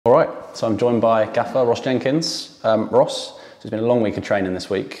All right, so I'm joined by Gaffer Ross Jenkins. Ross, it's been a long week of training this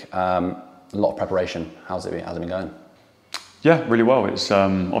week, a lot of preparation. How's it been going? Yeah, really well. It's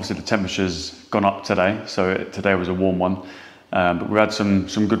obviously the temperature's gone up today, so today was a warm one. But we had some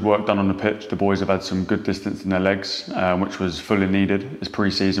good work done on the pitch. The boys have had some good distance in their legs, which was fully needed. It's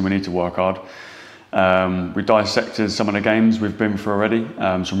pre-season, we need to work hard. We dissected some of the games we've been through already,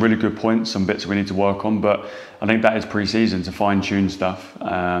 some really good points, some bits we need to work on, but I think that is pre-season to fine-tune stuff.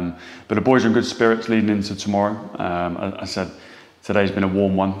 But the boys are in good spirits leading into tomorrow. I said today's been a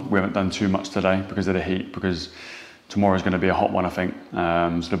warm one. We haven't done too much today because of the heat, because tomorrow's going to be a hot one, I think.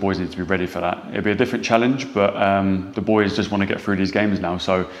 So the boys need to be ready for that. It'll be a different challenge, but the boys just want to get through these games now,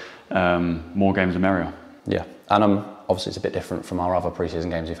 so more games the merrier. Yeah, and obviously it's a bit different from our other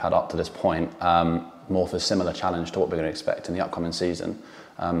pre-season games we've had up to this point. More of a similar challenge to what we're going to expect in the upcoming season.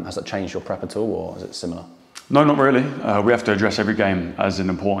 Has that changed your prep at all, or is it similar? No, not really. We have to address every game as an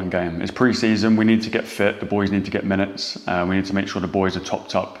important game. It's pre-season, we need to get fit, the boys need to get minutes. We need to make sure the boys are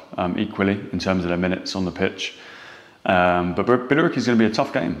topped up equally in terms of their minutes on the pitch. But Billericay is going to be a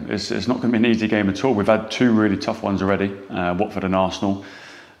tough game. It's not going to be an easy game at all. We've had two really tough ones already, Watford and Arsenal.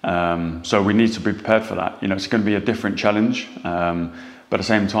 So we need to be prepared for that. You know, it's going to be a different challenge. But at the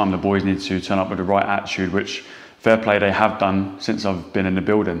same time, the boys need to turn up with the right attitude, which fair play they have done since I've been in the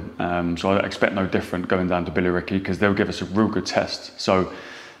building. So I expect no different going down to Billericay, because they'll give us a real good test. So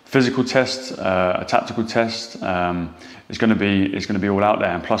physical test, a tactical test, it's going to be all out there.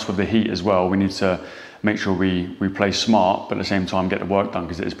 And plus with the heat as well, we need to make sure we play smart, but at the same time get the work done,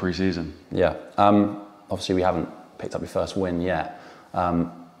 because it is pre-season. Yeah. Obviously we haven't picked up your first win yet.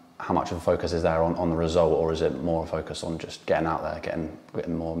 How much of a focus is there on the result, or is it more a focus on just getting out there,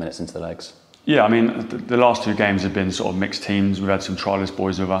 getting more minutes into the legs? Yeah, I mean, the last two games have been sort of mixed teams. We've had some trialist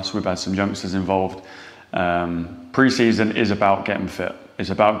boys with us, we've had some youngsters involved. Pre-season is about getting fit. It's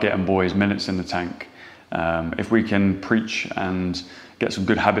about getting boys minutes in the tank. If we can preach and get some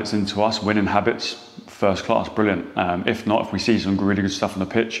good habits into us, winning habits, first class, brilliant. If not, if we see some really good stuff on the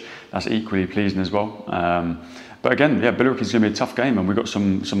pitch, that's equally pleasing as well. But again, yeah, Billericay is going to be a tough game, and we've got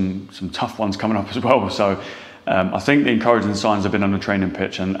some tough ones coming up as well. So I think the encouraging signs have been on the training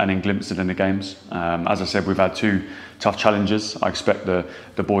pitch and in glimpses in the games. As I said, we've had two tough challenges. I expect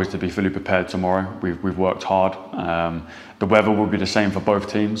the boys to be fully prepared tomorrow. We've worked hard. The weather will be the same for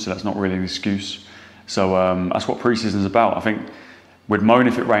both teams, so that's not really an excuse. So that's what pre-season is about. I think we'd moan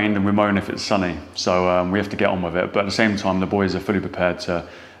if it rained and we'd moan if it's sunny. So we have to get on with it. But at the same time, the boys are fully prepared to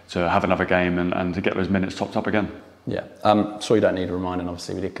have another game and to get those minutes topped up again. Yeah, so you don't need a reminder.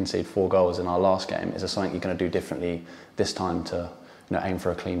 Obviously, we did concede 4 goals in our last game. Is there something you're going to do differently this time to aim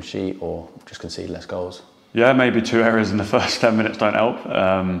for a clean sheet, or just concede less goals? Yeah, maybe 2 errors in the first 10 minutes don't help.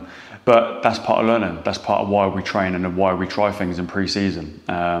 But that's part of learning. That's part of why we train and why we try things in pre-season.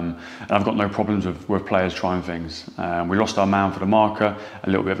 And I've got no problems with players trying things. We lost our man for the marker, a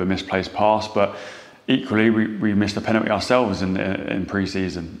little bit of a misplaced pass, but equally, we missed a penalty ourselves in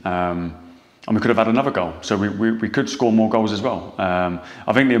pre-season. And we could have had another goal. So we could score more goals as well.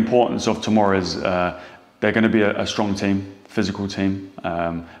 I think the importance of tomorrow is they're going to be a strong team, physical team,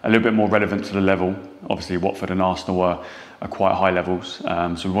 a little bit more relevant to the level. Obviously, Watford and Arsenal are quite high levels.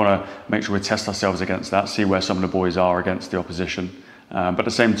 So we want to make sure we test ourselves against that, see where some of the boys are against the opposition. But at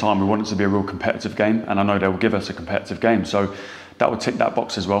the same time, we want it to be a real competitive game, and I know they'll give us a competitive game. So that would tick that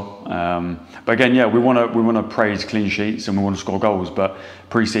box as well. But again, yeah, we want to praise clean sheets and we want to score goals, but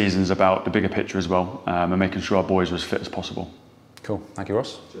pre-season is about the bigger picture as well, and making sure our boys are as fit as possible. Cool. Thank you,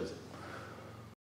 Ross. Cheers.